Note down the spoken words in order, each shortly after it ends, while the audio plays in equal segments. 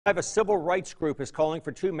A civil rights group is calling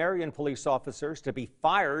for 2 Marion police officers to be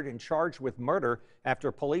fired and charged with murder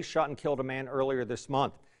after police shot and killed a man earlier this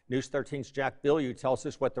month. News 13's Jack Bilyeu tells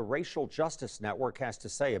us what the Racial Justice Network has to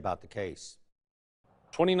say about the case.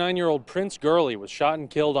 29-year-old Prince Gurley was shot and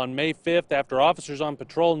killed on May 5th after officers on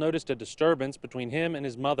patrol noticed a disturbance between him and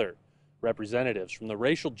his mother. Representatives from the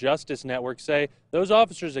Racial Justice Network say those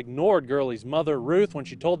officers ignored Gurley's mother, Ruth, when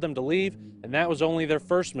she told them to leave, and that was only their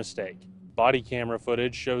first mistake. Body camera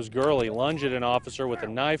footage shows Gurley lunge at an officer with a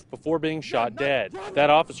knife before being shot dead. That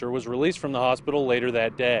officer was released from the hospital later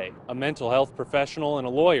that day. A mental health professional and a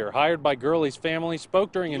lawyer hired by Gurley's family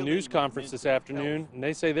spoke during a news conference this afternoon, and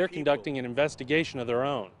they say they're conducting an investigation of their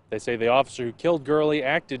own. They say the officer who killed Gurley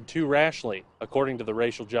acted too rashly. According to the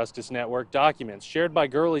Racial Justice Network, documents shared by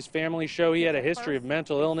Gurley's family show he had a history of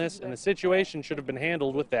mental illness, and the situation should have been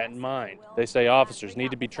handled with that in mind. They say officers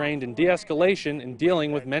need to be trained in de-escalation and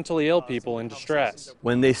dealing with mentally ill people in distress.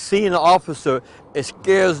 When they see an officer, it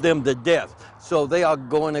scares them to death, so they are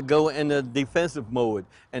going to go in a defensive mode,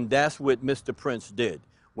 and that's what Mr. Prince did.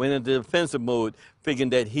 Went into defensive mode, figuring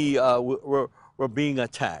that he were being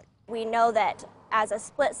attacked. We know that as a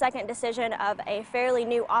split-second decision of a fairly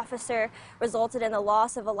new officer resulted in the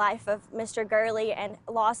loss of a life of Mr. Gurley and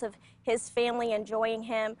loss of his family enjoying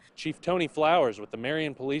him. Chief Tony Flowers with the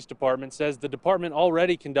Marion Police Department says the department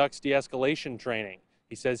already conducts de-escalation training.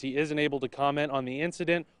 He says he isn't able to comment on the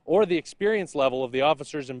incident or the experience level of the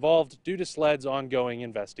officers involved due to SLED's ongoing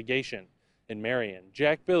investigation. In Marion,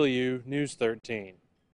 Jack Bilyeu, News 13.